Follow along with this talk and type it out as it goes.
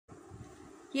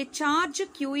A charge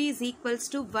Q is equals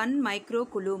to 1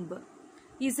 microcoulomb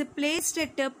is placed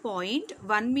at a point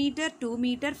 1 meter, 2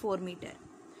 meter, 4 meter.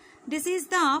 This is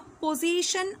the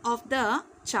position of the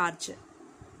charge.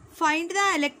 Find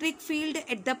the electric field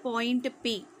at the point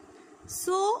P.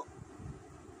 So,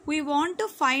 we want to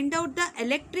find out the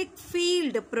electric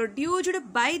field produced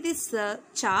by this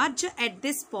charge at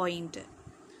this point.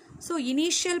 So,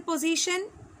 initial position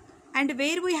and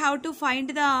where we have to find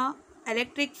the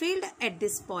electric field at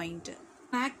this point.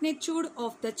 Magnitude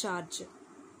of the charge.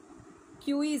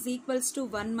 Q is equals to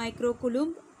 1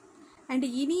 microcoulomb and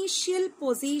initial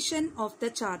position of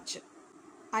the charge.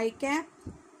 I cap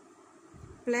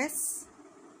plus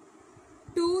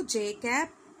 2j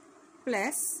cap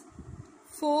plus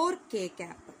 4k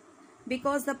cap.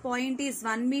 Because the point is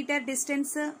 1 meter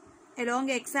distance along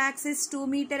x-axis, 2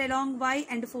 meter along y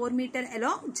and 4 meter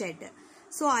along z.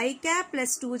 So, I cap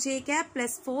plus 2j cap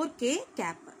plus 4k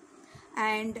cap.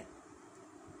 And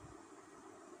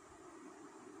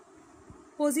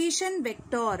position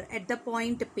vector at the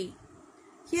point P.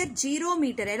 Here 0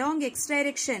 meter along x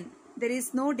direction. There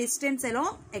is no distance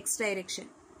along x direction.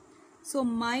 So,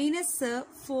 minus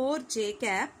 4j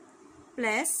cap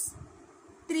plus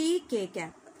 3k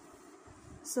cap.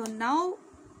 So, now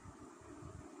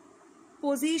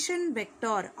position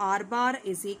vector r bar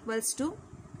is equals to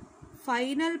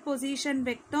final position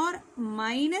vector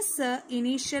minus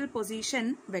initial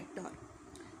position vector.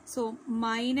 So,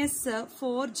 minus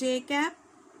 4j cap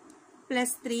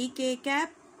plus 3k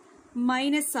cap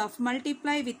minus of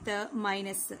multiply with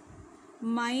minus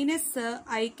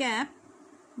I cap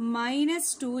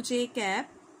minus 2j cap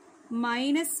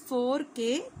minus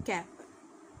 4k cap.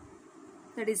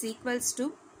 That is equals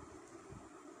to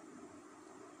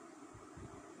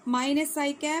minus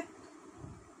I cap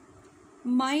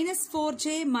minus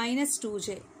 4j minus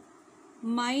 2j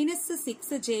minus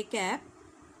 6j cap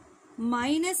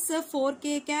minus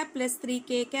 4k cap plus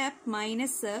 3k cap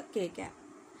minus k cap.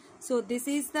 So, this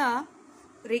is the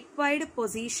required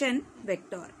position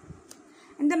vector.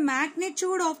 And the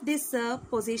magnitude of this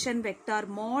position vector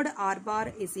mod r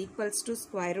bar is equals to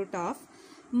square root of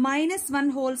minus 1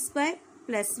 whole square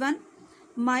plus 1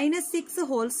 minus 6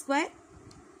 whole square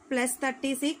plus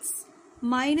 36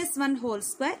 minus 1 whole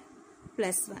square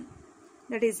plus 1.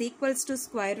 That is equals to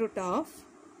square root of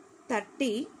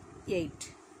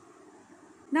 38.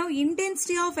 Now,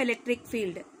 intensity of electric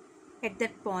field at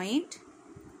that point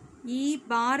E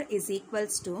bar is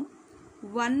equals to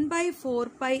 1 by 4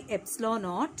 pi epsilon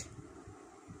naught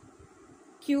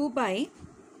Q by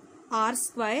R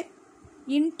square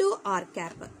into R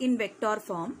cap in vector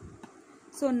form.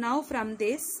 So, now from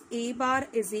this E bar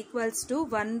is equals to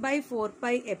 1 by 4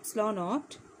 pi epsilon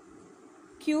naught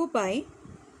Q by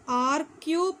R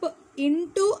cube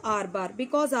into R bar,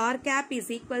 because R cap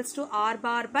is equals to R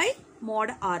bar by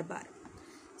mod R bar.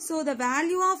 So, the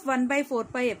value of 1 by 4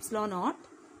 pi epsilon naught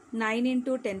 9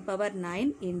 into 10 power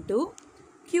 9 into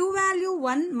Q value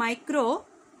 1 micro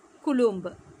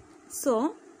coulomb.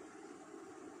 So,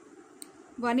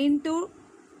 1 into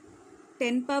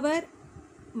 10 power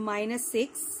minus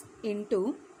 6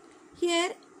 into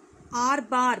here R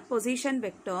bar position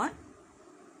vector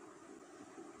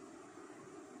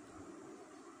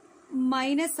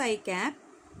minus I cap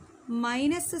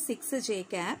minus 6j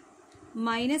cap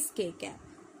minus k cap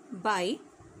by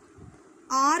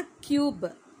R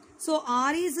cube. So,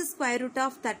 R is the square root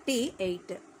of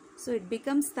 38. So, it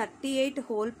becomes 38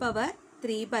 whole power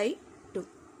 3 by 2.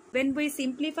 When we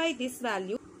simplify this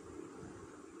value,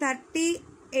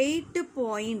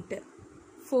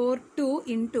 38.42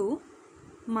 into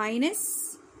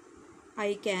minus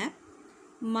I cap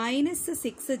minus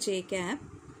 6j cap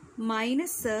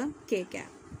minus k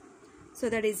cap. So,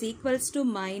 that is equals to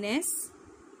minus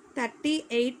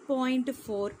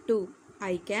 38.42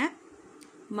 I cap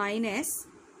minus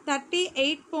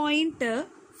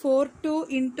 38.42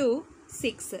 into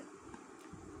 6,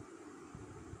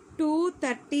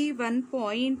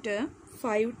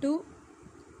 231.52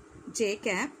 j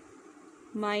cap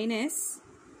minus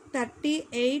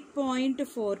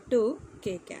 38.42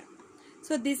 k cap.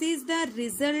 So, this is the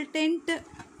resultant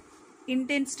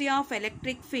intensity of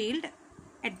electric field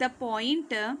at the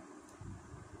point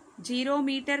 0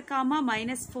 meter,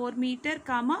 minus 4 meter,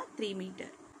 3 meter.